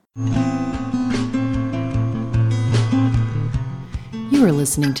You are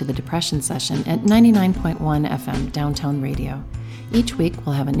listening to the Depression Session at 99.1 FM Downtown Radio. Each week,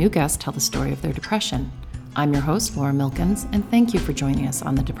 we'll have a new guest tell the story of their depression. I'm your host, Laura Milkins, and thank you for joining us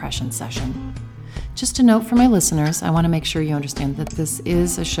on the Depression Session. Just a note for my listeners, I want to make sure you understand that this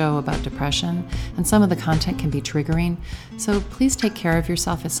is a show about depression, and some of the content can be triggering, so please take care of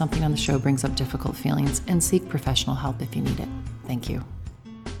yourself if something on the show brings up difficult feelings, and seek professional help if you need it. Thank you.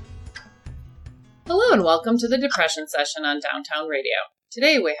 Hello and welcome to the Depression Session on Downtown Radio.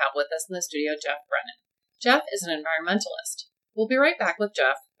 Today we have with us in the studio Jeff Brennan. Jeff is an environmentalist. We'll be right back with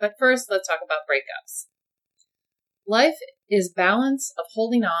Jeff, but first let's talk about breakups. Life is balance of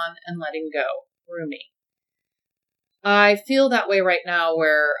holding on and letting go. Rumi. I feel that way right now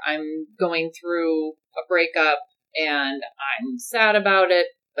where I'm going through a breakup and I'm sad about it,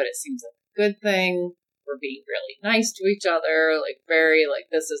 but it seems like a good thing. We're being really nice to each other,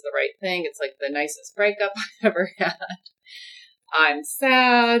 this is the right thing. It's like the nicest breakup I've ever had. I'm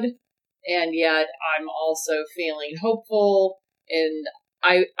sad, and yet I'm also feeling hopeful. And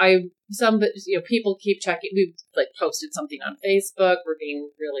people keep checking. We've posted something on Facebook. We're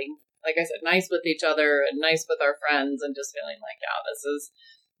being really, like I said, nice with each other and nice with our friends, and just feeling like, yeah,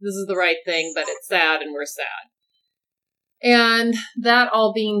 this is the right thing, but it's sad and we're sad. And that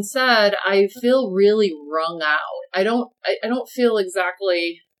all being said, I feel really wrung out. I don't feel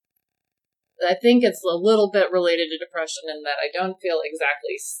exactly, I think it's a little bit related to depression in that I don't feel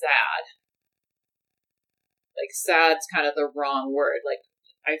exactly sad. Like, sad's kind of the wrong word. Like,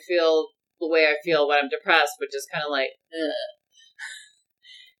 I feel the way I feel when I'm depressed, which is kind of like, ugh.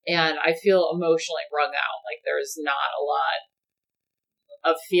 And I feel emotionally wrung out. Like, there's not a lot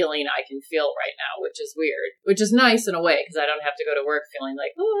of feeling I can feel right now, which is weird, which is nice in a way, because I don't have to go to work feeling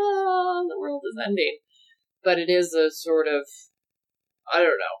like, oh, the world is ending. But it is a sort of, I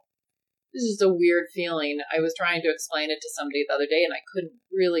don't know. This is a weird feeling. I was trying to explain it to somebody the other day, and I couldn't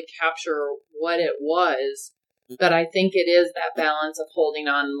really capture what it was. But I think it is that balance of holding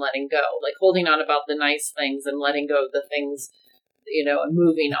on and letting go, like holding on about the nice things and letting go of the things, and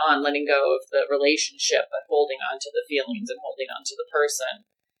moving on, letting go of the relationship, but holding on to the feelings and holding on to the person.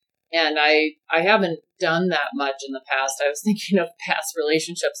 And I haven't done that much in the past. I was thinking of past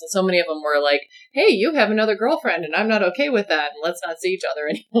relationships, and so many of them were like, hey, you have another girlfriend, and I'm not okay with that, and let's not see each other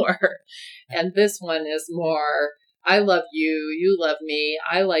anymore. And this one is more, I love you, you love me,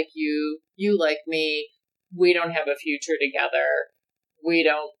 I like you, you like me, we don't have a future together, we're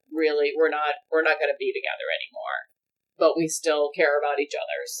not going to be together anymore. But we still care about each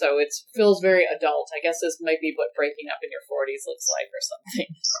other. So it feels very adult. I guess this might be what breaking up in your 40s looks like or something.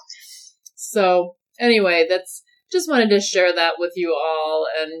 So anyway, just wanted to share that with you all.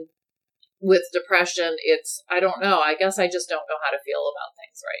 And with depression, I don't know. I guess I just don't know how to feel about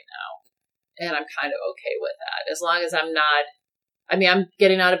things right now. And I'm kind of okay with that. As long as I'm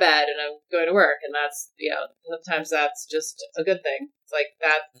getting out of bed and I'm going to work. And that's, sometimes that's just a good thing. It's like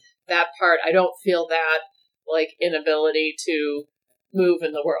that part, I don't feel that inability to move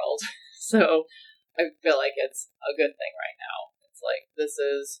in the world. So I feel like it's a good thing right now. It's like, this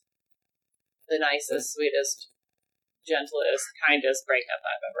is the nicest, sweetest, gentlest, kindest breakup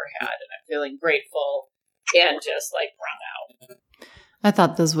I've ever had. And I'm feeling grateful and just wrung out. I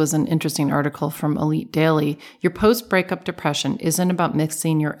thought this was an interesting article from Elite Daily. Your post-breakup depression isn't about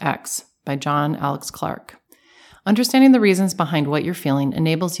mixing your ex, by John Alex Clark. Understanding the reasons behind what you're feeling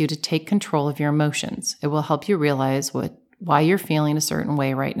enables you to take control of your emotions. It will help you realize why you're feeling a certain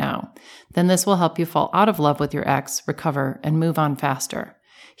way right now. Then this will help you fall out of love with your ex, recover, and move on faster.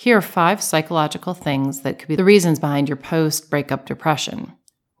 Here are 5 psychological things that could be the reasons behind your post-breakup depression.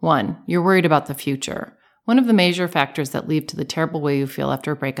 1. You're worried about the future. One of the major factors that lead to the terrible way you feel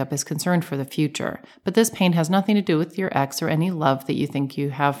after a breakup is concern for the future. But this pain has nothing to do with your ex or any love that you think you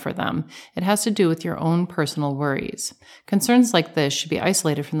have for them. It has to do with your own personal worries. Concerns like this should be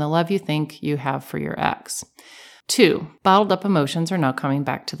isolated from the love you think you have for your ex. 2. Bottled up emotions are now coming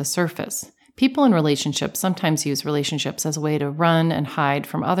back to the surface. People in relationships sometimes use relationships as a way to run and hide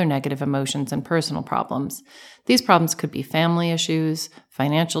from other negative emotions and personal problems. These problems could be family issues,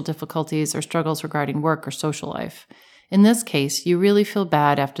 financial difficulties, or struggles regarding work or social life. In this case, you really feel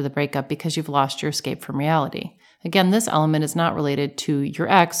bad after the breakup because you've lost your escape from reality. Again, this element is not related to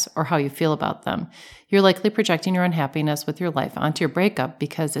your ex or how you feel about them. You're likely projecting your unhappiness with your life onto your breakup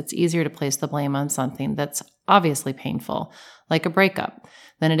because it's easier to place the blame on something that's obviously painful, like a breakup,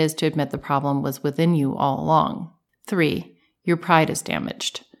 than it is to admit the problem was within you all along. 3. Your pride is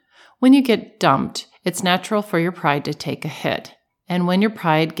damaged. When you get dumped, it's natural for your pride to take a hit. And when your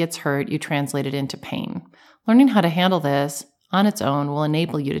pride gets hurt, you translate it into pain. Learning how to handle this on its own will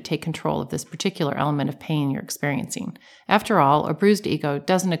enable you to take control of this particular element of pain you're experiencing. After all, a bruised ego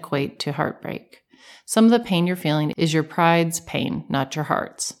doesn't equate to heartbreak. Some of the pain you're feeling is your pride's pain, not your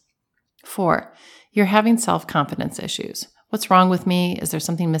heart's. 4, you're having self-confidence issues. What's wrong with me? Is there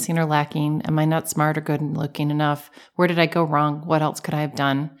something missing or lacking? Am I not smart or good looking enough? Where did I go wrong? What else could I have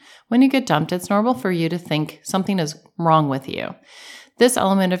done? When you get dumped, it's normal for you to think something is wrong with you. This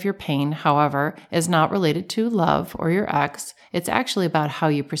element of your pain, however, is not related to love or your ex. It's actually about how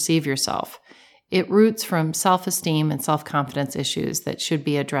you perceive yourself. It roots from self-esteem and self-confidence issues that should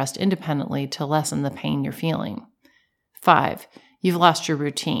be addressed independently to lessen the pain you're feeling. 5, you've lost your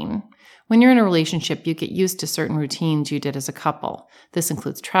routine. When you're in a relationship, you get used to certain routines you did as a couple. This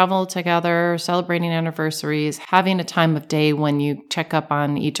includes travel together, celebrating anniversaries, having a time of day when you check up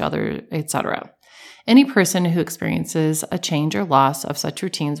on each other, etc. Any person who experiences a change or loss of such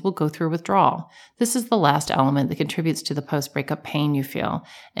routines will go through withdrawal. This is the last element that contributes to the post-breakup pain you feel,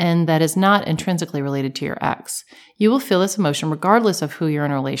 and that is not intrinsically related to your ex. You will feel this emotion regardless of who you're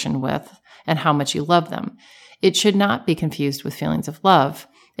in a relation with and how much you love them. It should not be confused with feelings of love.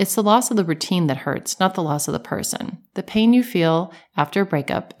 It's the loss of the routine that hurts, not the loss of the person. The pain you feel after a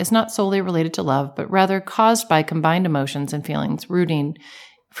breakup is not solely related to love, but rather caused by combined emotions and feelings rooting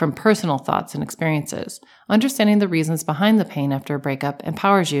from personal thoughts and experiences. Understanding the reasons behind the pain after a breakup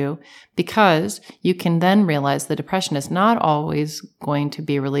empowers you because you can then realize the depression is not always going to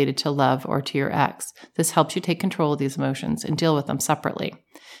be related to love or to your ex. This helps you take control of these emotions and deal with them separately.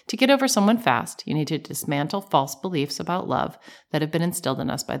 To get over someone fast, you need to dismantle false beliefs about love that have been instilled in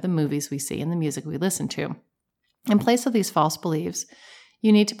us by the movies we see and the music we listen to. In place of these false beliefs,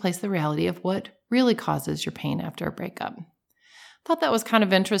 you need to place the reality of what really causes your pain after a breakup. Thought that was kind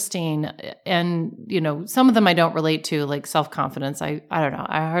of interesting. And, some of them I don't relate to, like self-confidence. I don't know.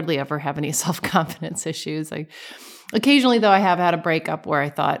 I hardly ever have any self-confidence issues. Occasionally, though, I have had a breakup where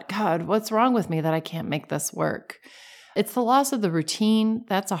I thought, God, what's wrong with me that I can't make this work? It's the loss of the routine.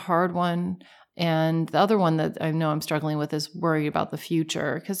 That's a hard one. And the other one that I know I'm struggling with is worry about the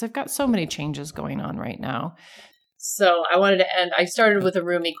future because I've got so many changes going on right now. So I started with a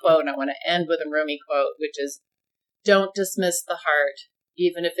Rumi quote, and I want to end with a Rumi quote, which is, "Don't dismiss the heart,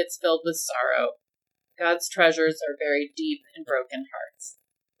 even if it's filled with sorrow. God's treasures are buried deep in broken hearts."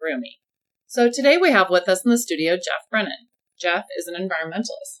 Rumi. So today we have with us in the studio Jeff Brennan. Jeff is an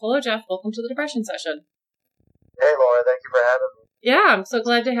environmentalist. Hello, Jeff. Welcome to the Depression Session. Hey, Laura. Thank you for having me. Yeah, I'm so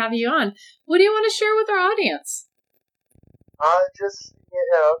glad to have you on. What do you want to share with our audience? Just,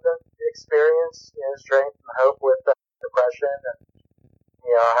 the experience, strength and hope with depression and,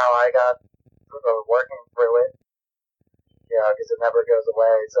 how I got working through it. Because it never goes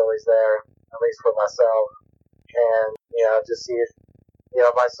away. It's always there, at least for myself. And, just see if,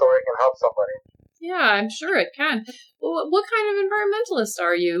 my story can help somebody. Yeah, I'm sure it can. Well, what kind of environmentalist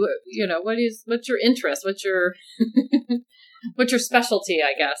are you? What's your interest? What's your what's your specialty,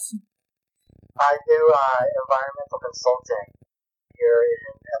 I guess? I do environmental consulting here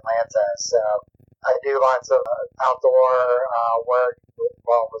in Atlanta. So I do lots of outdoor work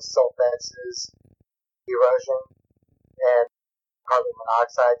with silt fences, erosion, and carbon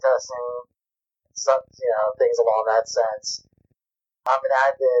monoxide testing, things along that sense. I'm an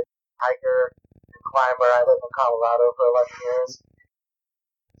avid hiker and climber. I lived in Colorado for 11 years,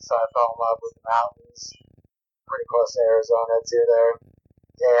 so I fell in love with the mountains, pretty close to Arizona too there,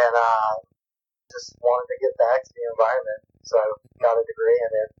 and just wanted to get back to the environment, so I got a degree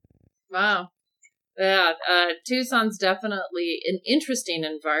in it. Wow. Yeah, Tucson's definitely an interesting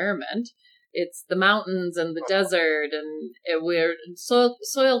environment. It's the mountains and the desert, and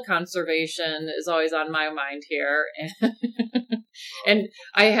soil conservation is always on my mind here. And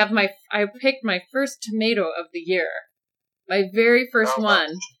I picked my first tomato of the year, my very first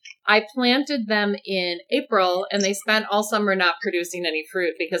one. I planted them in April, and they spent all summer not producing any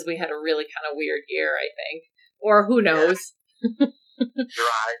fruit because we had a really kind of weird year, I think, or who knows.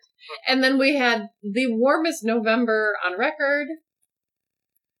 Dry. And then we had the warmest November on record.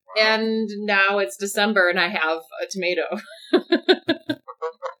 And now it's December and I have a tomato. We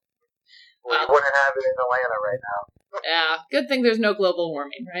wouldn't have it in Atlanta right now. Yeah, good thing there's no global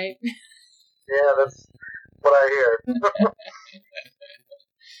warming, right? Yeah, that's what I hear.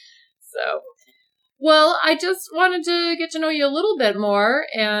 Well, I just wanted to get to know you a little bit more.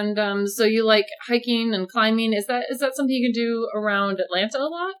 And so you like hiking and climbing. Is that something you can do around Atlanta a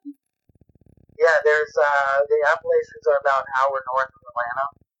lot? Yeah, there's the Appalachians are about an hour north of Atlanta.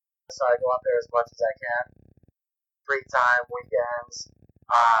 So I go up there as much as I can. Free time, weekends.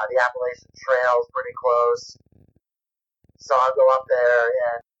 The Appalachian Trail is pretty close. So I'll go up there,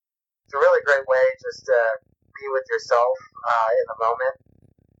 and it's a really great way just to be with yourself in the moment.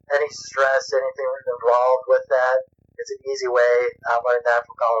 Any stress, anything involved with that, it's an easy way. I learned that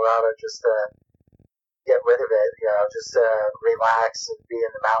from Colorado, just to get rid of it, just relax and be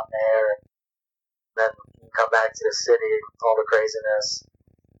in the mountain air, and then come back to the city and all the craziness.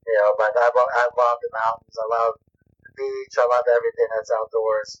 But I love the mountains. I love the beach. I love everything that's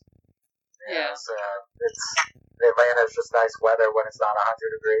outdoors. Yeah. So Atlanta's just nice weather when it's not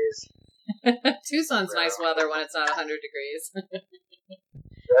 100 degrees. Tucson's nice weather when it's not 100 degrees.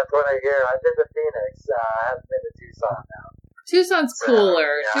 That's what I hear. I've been to Phoenix. I haven't been to Tucson now. Tucson's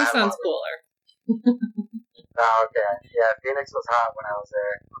cooler. Yeah, Tucson's cooler. Oh, okay. Yeah, Phoenix was hot when I was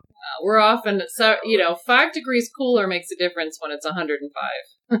there. We're often, 5 degrees cooler makes a difference when it's 105.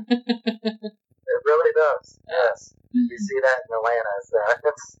 It really does. Yes. You see that in Atlanta. So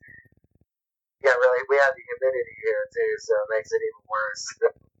we have the humidity here too, so it makes it even worse.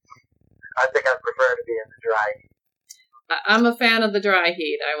 I think I prefer to be in the dry heat. I'm a fan of the dry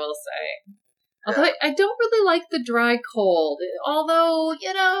heat, I will say. Although I don't really like the dry cold. Although,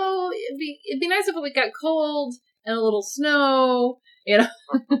 it'd be nice if we got cold and a little snow, Yeah,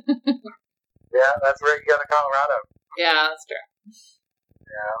 that's where you go to Colorado. Yeah, that's true.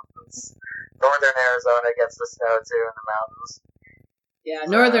 Northern Arizona gets the snow too in the mountains. Yeah,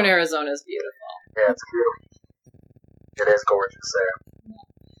 northern Arizona is beautiful. Yeah, it's beautiful. It is gorgeous there.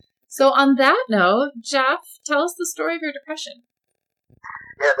 So on that note, Jeff, tell us the story of your depression.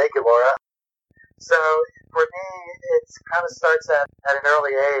 Yeah, thank you, Laura. So for me, it kind of starts at an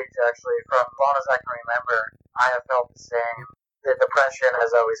early age, actually. From as long as I can remember, I have felt the same. The depression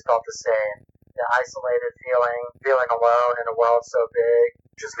has always felt the same. The isolated feeling alone in a world so big,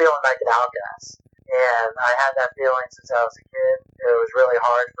 just feeling like an outcast. And I had that feeling since I was a kid. It was really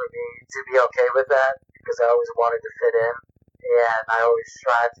hard for me to be okay with that because I always wanted to fit in, and I always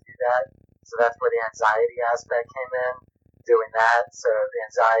strived to do that. So that's where the anxiety aspect came in, doing that. So the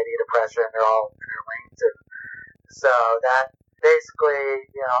anxiety, depression, they're all interlinked. And so that basically,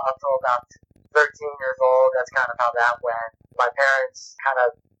 up till about 13 years old, that's kind of how that went. My parents kind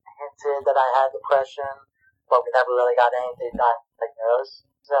of hinted that I had depression, but we never really got anything diagnosed.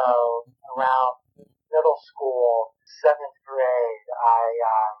 So around middle school, 7th grade, I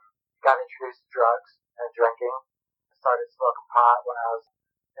got introduced to drugs and drinking. I started smoking pot when I was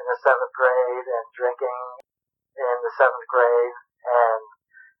in the 7th grade and drinking in the 7th grade, and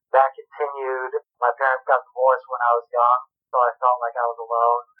that continued. My parents got divorced when I was young, so I felt like I was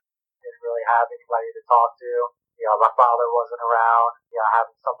alone. Didn't really have anybody to talk to. My father wasn't around.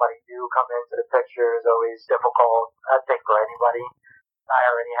 Having somebody new come into the picture is always difficult, I think, for anybody. I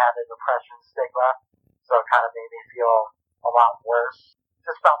already had the depression stigma, so it kind of made me feel a lot worse.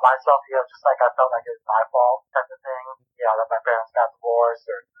 Just felt myself, just like I felt like it was my fault type of thing, that my parents got divorced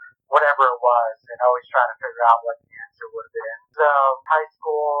or whatever it was, and always trying to figure out what the answer would have been. So, high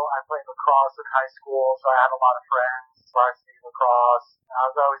school, I played lacrosse in high school, so I had a lot of friends, varsity lacrosse. I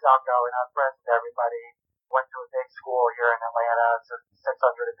was always outgoing. I was friends with everybody. Went to a big school here in Atlanta, so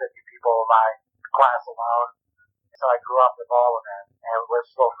 650 people in my class alone. So I grew up with all of them, and we're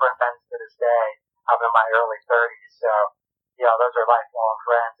still friends to this day. I'm in my early 30s, so, those are lifelong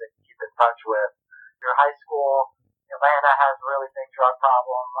friends that you keep in touch with. Your high school, Atlanta has a really big drug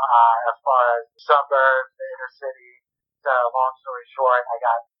problem, as far as the suburbs, the inner city. So long story short, I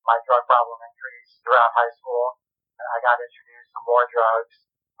got my drug problem increased throughout high school. I got introduced to more drugs,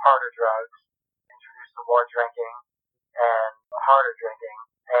 harder drugs, introduced to more drinking and harder drinking.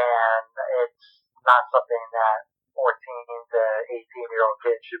 And it's not something that 14 to 18-year-old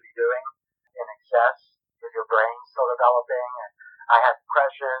kids should be doing in excess because your brain's still developing. And I had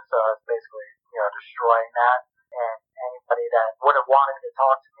depression, so I was basically, destroying that. And anybody that would have wanted to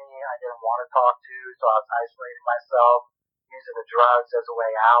talk to me, I didn't want to talk to, so I was isolating myself, using the drugs as a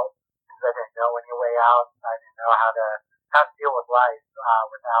way out, because I didn't know any way out. I didn't know how to deal with life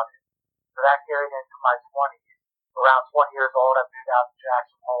without it. So that carried into my 20s. Around 20 years old, I moved out to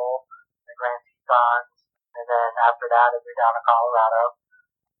Jackson Hole, the Grand Tetons, and then after that, I moved down to Colorado.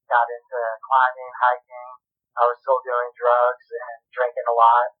 Got into climbing, hiking. I was still doing drugs and drinking a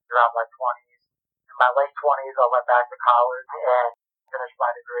lot throughout my 20s. In my late 20s, I went back to college and finished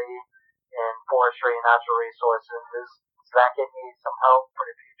my degree in forestry and natural resources. So that gave me some hope for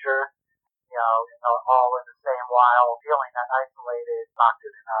the future, all in the same while feeling that isolated, not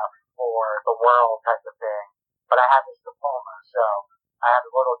good enough for the world type of thing. But I had this diploma, so I had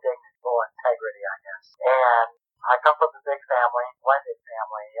a little dignity, a little integrity, I guess. And I come from a big family, blended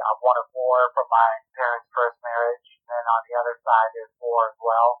family. I'm one of four from my parents' first marriage, and then on the other side, there's four as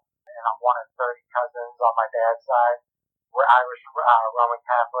well. And I'm one of 30 cousins on my dad's side. We're Irish Roman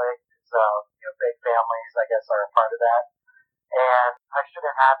Catholic, so big families, I guess, are a part of that. And I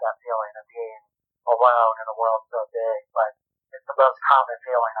shouldn't have that feeling of being alone in a world so big, but it's the most common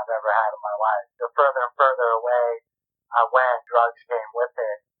feeling I've ever had in my life. The further and further away I went, drugs came with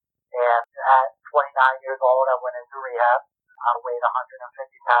it. And at 29 years old, I went into rehab. I weighed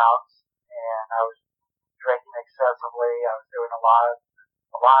 150 pounds, and I was drinking excessively. I was doing a lot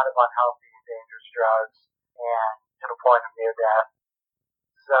of unhealthy and dangerous drugs, and to the point of near death.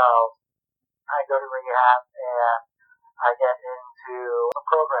 So I go to rehab, and I get into some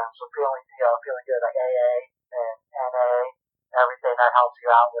programs of feeling good, like AA and NA, everything that helps you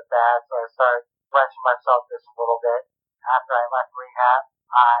out with that. So I started wrenching myself just a little bit. After I left rehab,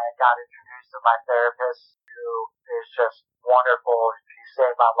 I got introduced to my therapist, who is just wonderful. She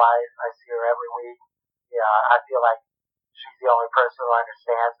saved my life. I see her every week. I feel like she's the only person who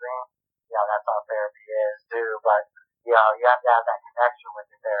understands me. That's how therapy is too. But you have to have that connection with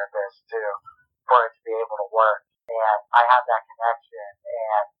your therapist too for it to be able to work. And I have that connection,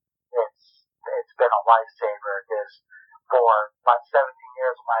 and it's been a lifesaver, because for about 17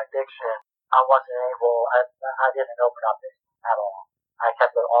 years of my addiction, I didn't open up at all. I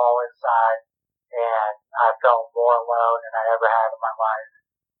kept it all inside, and I felt more alone than I ever had in my life.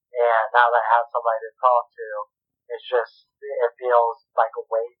 And now that I have somebody to talk to, it feels like a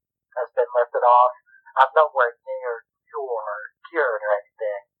weight has been lifted off. I'm nowhere near cured or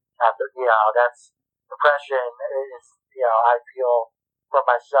anything. That's depression is, I feel for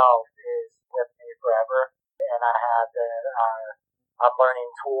myself is with me forever, and I'm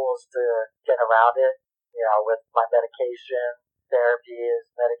learning tools to get around it. With my medication, therapy is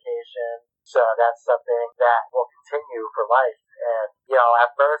medication, so that's something that will continue for life. And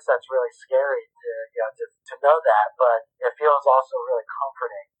at first that's really scary to know that, but it feels also really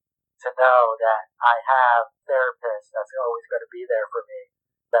comforting to know that I have therapists that's always going to be there for me,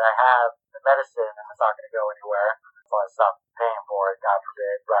 that I have the medicine and it's not going to go anywhere until I stop paying for it, God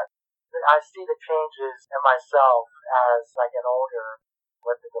forbid. But I see the changes in myself as I get older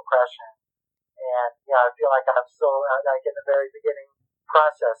with the depression. And I feel like I'm still like in the very beginning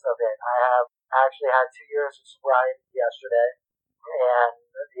process of it. I actually had 2 years of sobriety yesterday, and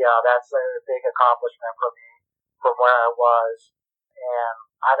that's a big accomplishment for me from where I was. And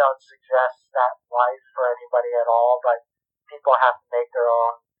I don't suggest that life for anybody at all, but people have to make their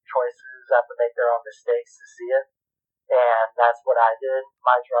own choices, have to make their own mistakes to see it. And that's what I did.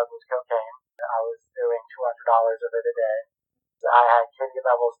 My drug was cocaine. I was doing $200 of it a day. I had kidney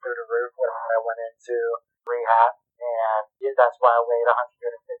levels through the roof when I went into rehab, and that's why I weighed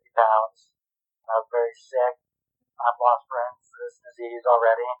 150 pounds. I was very sick. I've lost friends to this disease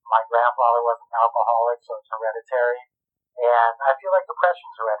already. My grandfather was an alcoholic, so it's hereditary. And I feel like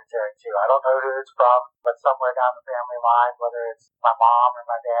depression's hereditary too. I don't know who it's from, but somewhere down the family line, whether it's my mom or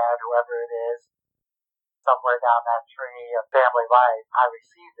my dad, whoever it is, somewhere down that tree of family life, I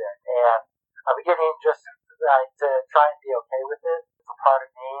received it. And I'm beginning just to try and be okay with it. It's a part of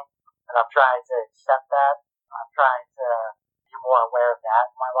me, and I'm trying to accept that. I'm trying to be more aware of that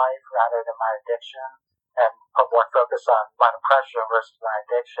in my life rather than my addiction, and put more focus on my depression versus my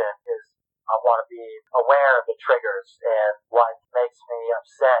addiction, because I want to be aware of the triggers and what makes me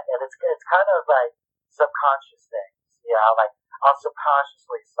upset. And it's kind of like subconscious things. Like I'll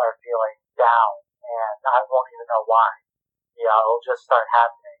subconsciously start feeling down, and I won't even know why. It'll just start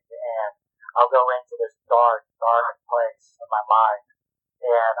happening, and I'll go into this dark place in my mind,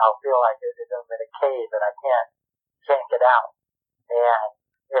 and I'll feel like I'm in a cave and I can't get out. And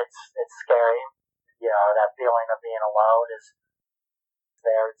it's scary. That feeling of being alone is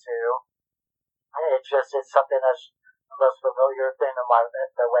there too. It's something that's the most familiar thing in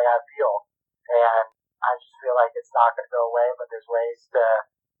the way I feel. And I just feel like it's not going to go away, but there's ways to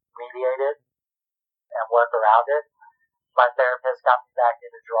mediate it and work around it. My therapist got me back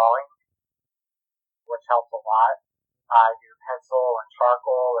into drawing, which helps a lot. I do pencil and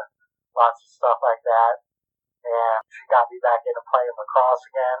charcoal and lots of stuff like that. And she got me back into playing lacrosse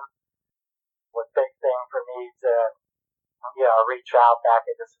again. Was a big thing for me to, reach out back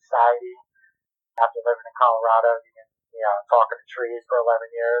into society. After living in Colorado, talking to trees for 11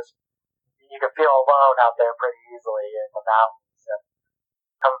 years, you can feel alone out there pretty easily in the mountains. And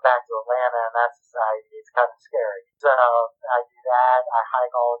coming back to Atlanta and that society is kind of scary. So I do that. I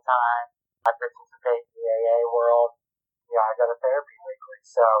hike all the time. I participate in the AA world. I go to therapy weekly.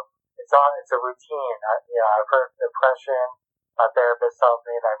 So it's a routine. I've heard depression. My therapist tells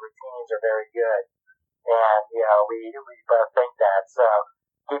me that routines are very good. And, we both think that. So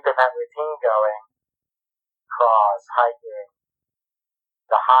keeping that routine going, cross, hiking,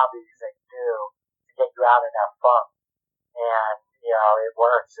 the hobbies that you do to get you out of that funk. And, it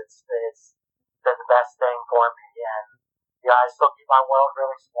works. It's been the best thing for me. And I still keep my world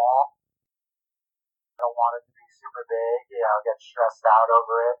really small. I don't want it to be super big. Get stressed out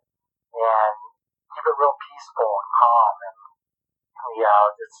over it, and keep it real peaceful and calm. And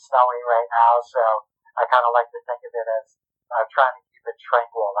it's snowing right now, so I kind of like to think of it as I'm trying to keep it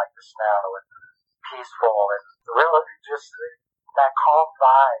tranquil, like the snow, and peaceful, and really just that calm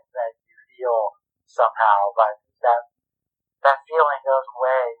vibe that you feel somehow. But that feeling goes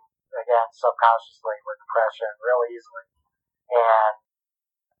away again subconsciously with depression real easily, and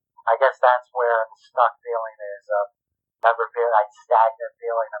I guess that's where the stuck feeling is of never feel like stagnant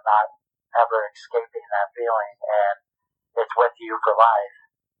feeling of not ever escaping that feeling, and it's with you for life.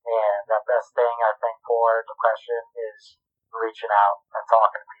 And the best thing I think for depression is reaching out and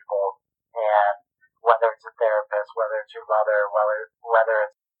talking to people, and whether it's a therapist, whether it's your mother, whether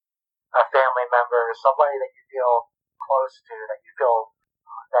it's a family member, somebody that you feel close to, that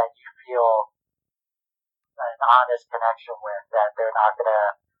you feel an honest connection with, that they're not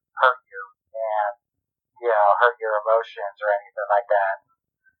gonna hurt you and hurt your emotions or anything like that.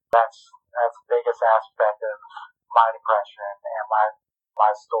 That's the biggest aspect of my depression and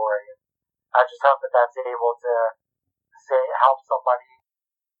my story. I just hope that that's able to help somebody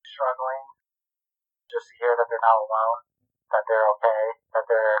struggling, just to hear that they're not alone, that they're okay,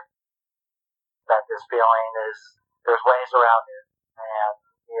 that this feeling there's ways around it, and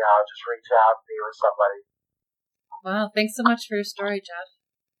just reach out and be with somebody. Wow, thanks so much for your story, Jeff.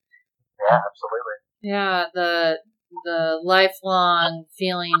 Yeah, absolutely. Yeah, the lifelong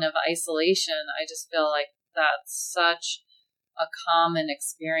feeling of isolation, I just feel like that's such a common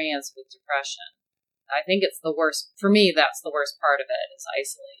experience with depression. I think it's the worst, for me, that's the worst part of it, is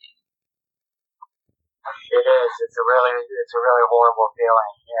isolating. It is. It's a really horrible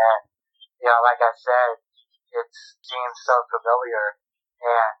feeling. And, like I said, it seems so familiar,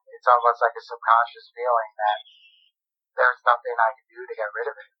 and it's almost like a subconscious feeling that there's nothing I can do to get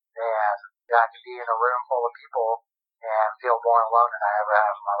rid of it. And I can be in a room full of people and feel more alone than I ever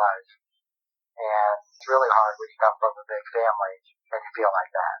have in my life. And it's really hard when you come from a big family and you feel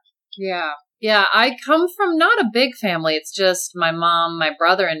like that. Yeah. Yeah, I come from not a big family. It's just my mom, my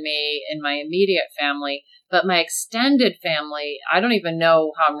brother, and me in my immediate family. But my extended family, I don't even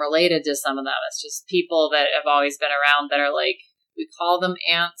know how I'm related to some of them. It's just people that have always been around that are like, we call them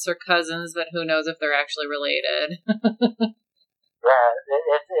aunts or cousins, but who knows if they're actually related. Yeah,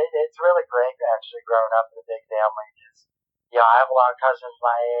 it's really great actually growing up in a big family. Because, I have a lot of cousins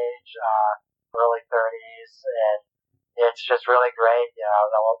my age, early 30s, and it's just really great.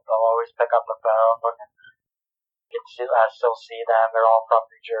 They'll always pick up the phone, and I still see them. They're all from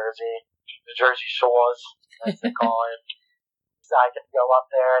New Jersey, the Jersey Shores, as they call it. I can go up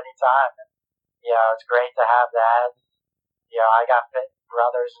there anytime. And, it's great to have that. I got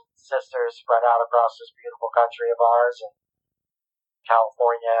brothers and sisters spread out across this beautiful country of ours, and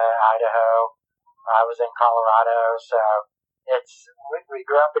California, Idaho. I was in Colorado, so we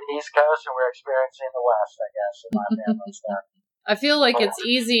grew up in the East Coast and we're experiencing the West, I guess, in my family. So. I feel like it's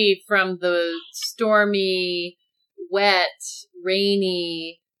easy from the stormy, wet,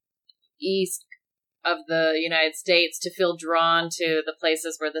 rainy east of the United States to feel drawn to the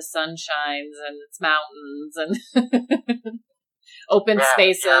places where the sun shines and it's mountains and open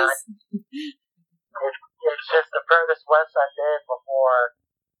spaces. It's just the furthest west I did before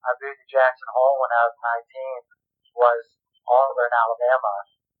I moved to Jackson Hole when I was 19 was Auburn, Alabama.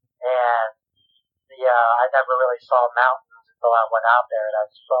 And I never really saw mountains until I went out there, and I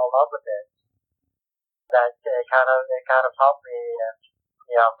just fell in love with it. That it kind of helped me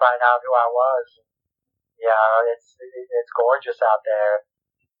and find out who I was. It's gorgeous out there.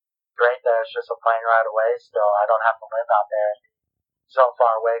 Great that it's just a plane ride away still. I don't have to live out there so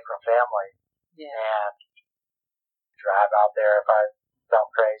far away from family. Yeah. And drive out there if I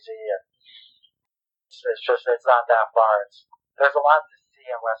felt crazy, and it's not that far. There's a lot to see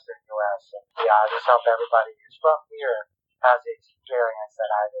in Western U.S. and I just hope everybody who's from here has the experience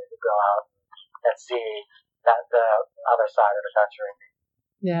that I did to go out and see that the other side of the country.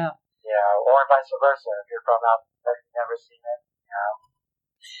 Yeah. Or vice versa. If you're from out there, you've never seen it.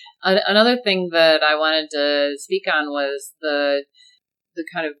 Another thing that I wanted to speak on was the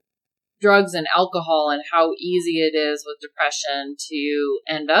kind of drugs and alcohol and how easy it is with depression to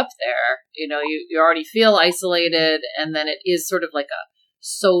end up there. You already feel isolated, and then it is sort of like a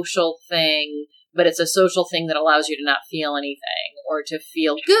social thing, but it's a social thing that allows you to not feel anything or to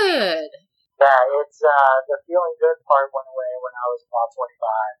feel good. Yeah, it's the feeling good part went away when I was about 25.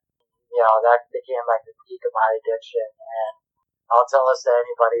 That became like the peak of my addiction, and I'll tell this to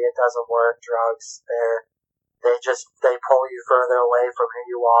anybody, it doesn't work. Drugs, they pull you further away from who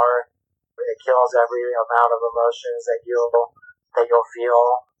you are. It kills every amount of emotions that you'll feel,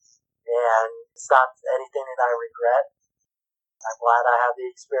 and it's not anything that I regret. I'm glad I had the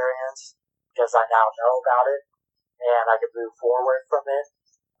experience because I now know about it and I can move forward from it.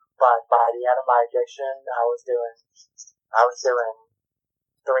 But by the end of my addiction, I was doing 3.5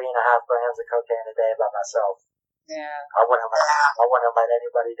 grams of cocaine a day by myself. Yeah. I wouldn't let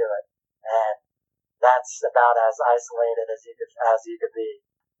anybody do it, and that's about as isolated as you could be.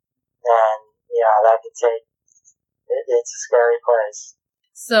 And yeah, that could take. It's a scary place.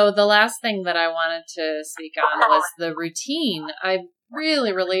 So the last thing that I wanted to speak on was the routine. I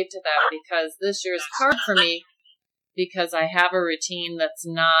really relate to that because this year is hard for me because I have a routine it's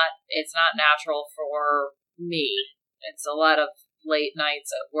not natural for me. It's a lot of late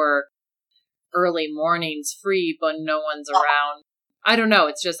nights at work, early mornings free when no one's around. I don't know.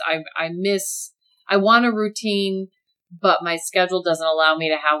 It's just, I want a routine, but my schedule doesn't allow me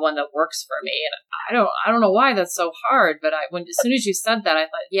to have one that works for me. And I don't know why that's so hard, but as soon as you said that, I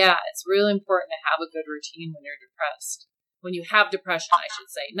thought, yeah, it's really important to have a good routine when you're depressed. When you have depression, I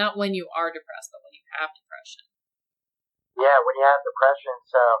should say. Not when you are depressed, but when you have depression. Yeah, when you have depression,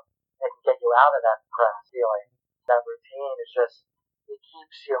 so it can get you out of that depressed feeling. That routine is just, it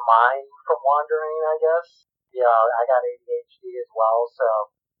keeps your mind from wandering, I guess. I got ADHD as well,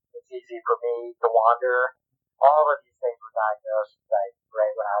 so it's easy for me to wander. All of these things were diagnosed like right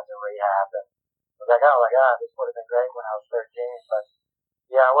when I was in rehab, and I was like, oh my god, this would have been great when I was 13, but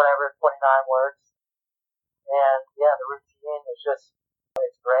yeah, whatever, 29 works. And yeah, the routine is just,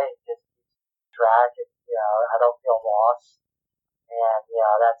 it's great, just keeps track, and I don't feel lost, and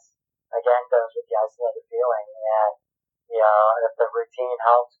that's, again, goes with the isolated feeling, and if the routine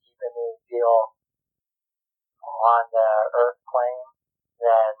helps keeping me feel on the earth plane,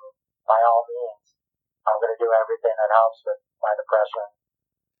 then by all means, I'm going to do everything that helps with my depression.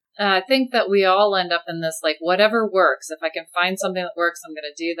 I think that we all end up in this, like, whatever works. If I can find something that works, I'm going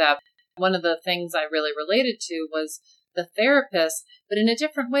to do that. One of the things I really related to was the therapist, but in a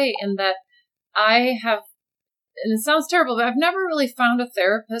different way, in that I have, and it sounds terrible, but I've never really found a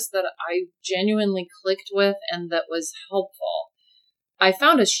therapist that I genuinely clicked with and that was helpful. I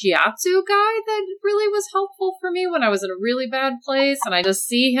found a shiatsu guy that really was helpful for me when I was in a really bad place, and I just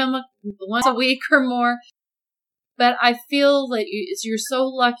see him once a week or more. But I feel that you're so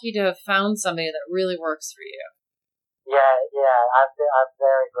lucky to have found somebody that really works for you. Yeah, I'm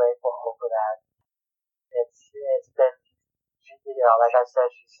very grateful for that. It's been, like I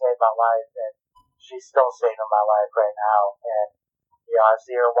said, she saved my life, and she's still saving my life right now. And I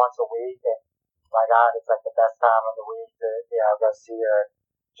see her once a week, and my God, it's like the best time of the week to go see her,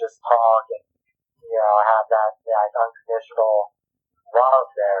 just talk, and have that unconditional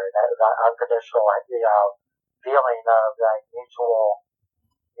love there, that unconditional feeling of like mutual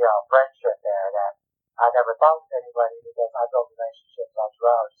friendship there that I never thought with anybody because I built relationships on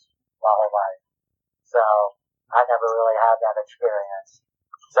drugs my whole life, so I never really had that experience.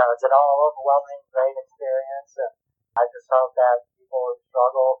 So it's an all overwhelming great experience, and I just hope that people who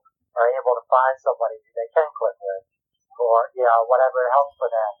struggle are able to find somebody who they can click with, or whatever helps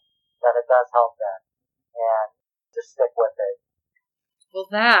for them, that it does help them, and just stick with it. Well,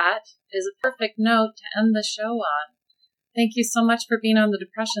 that is a perfect note to end the show on. Thank you so much for being on the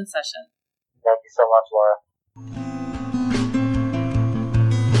depression session. Thank you so much, Laura.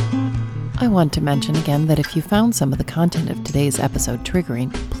 I want to mention again that if you found some of the content of today's episode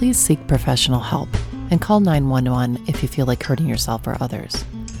triggering, please seek professional help and call 911 if you feel like hurting yourself or others.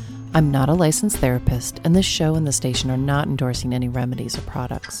 I'm not a licensed therapist, and this show and the station are not endorsing any remedies or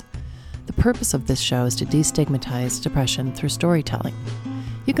products. The purpose of this show is to destigmatize depression through storytelling.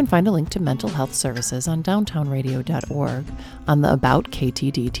 You can find a link to mental health services on downtownradio.org on the About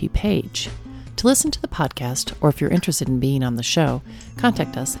KTDT page. To listen to the podcast, or if you're interested in being on the show,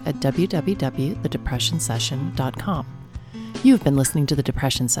 contact us at www.thedepressionsession.com. You've been listening to The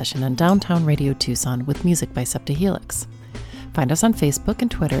Depression Session on Downtown Radio Tucson with music by Septa Helix. Find us on Facebook and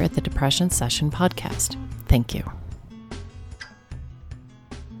Twitter at The Depression Session Podcast. Thank you.